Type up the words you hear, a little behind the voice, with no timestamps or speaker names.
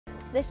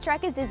This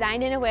truck is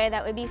designed in a way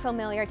that would be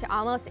familiar to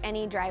almost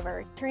any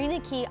driver. Turning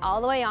the key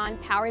all the way on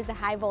powers the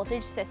high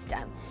voltage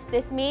system.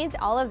 This means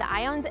all of the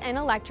ions and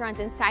electrons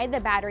inside the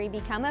battery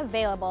become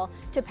available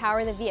to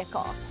power the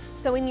vehicle.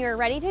 So when you're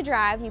ready to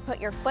drive, you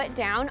put your foot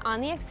down on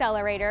the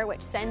accelerator,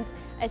 which sends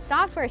a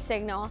software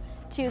signal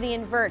to the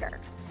inverter.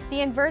 The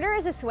inverter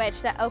is a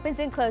switch that opens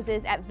and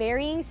closes at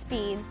varying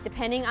speeds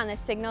depending on the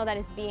signal that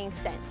is being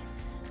sent.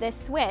 This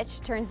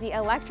switch turns the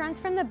electrons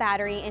from the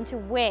battery into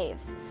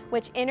waves,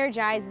 which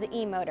energize the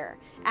e-motor.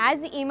 As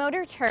the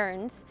e-motor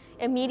turns,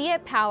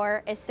 immediate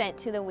power is sent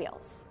to the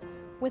wheels.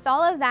 With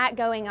all of that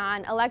going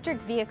on, electric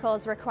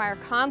vehicles require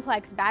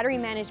complex battery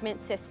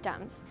management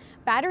systems.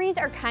 Batteries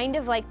are kind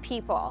of like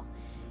people.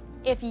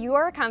 If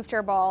you're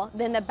comfortable,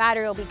 then the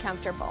battery will be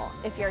comfortable.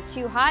 If you're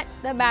too hot,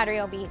 the battery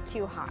will be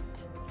too hot.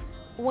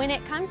 When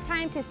it comes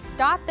time to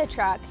stop the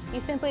truck,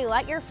 you simply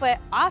let your foot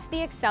off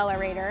the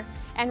accelerator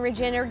and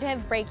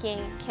regenerative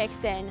braking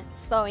kicks in,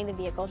 slowing the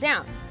vehicle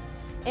down.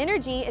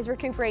 Energy is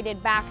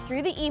recuperated back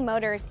through the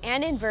e-motors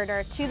and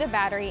inverter to the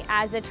battery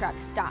as the truck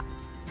stops.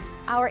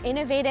 Our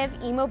innovative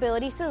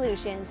e-mobility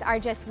solutions are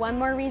just one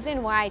more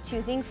reason why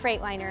choosing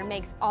Freightliner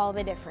makes all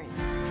the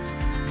difference.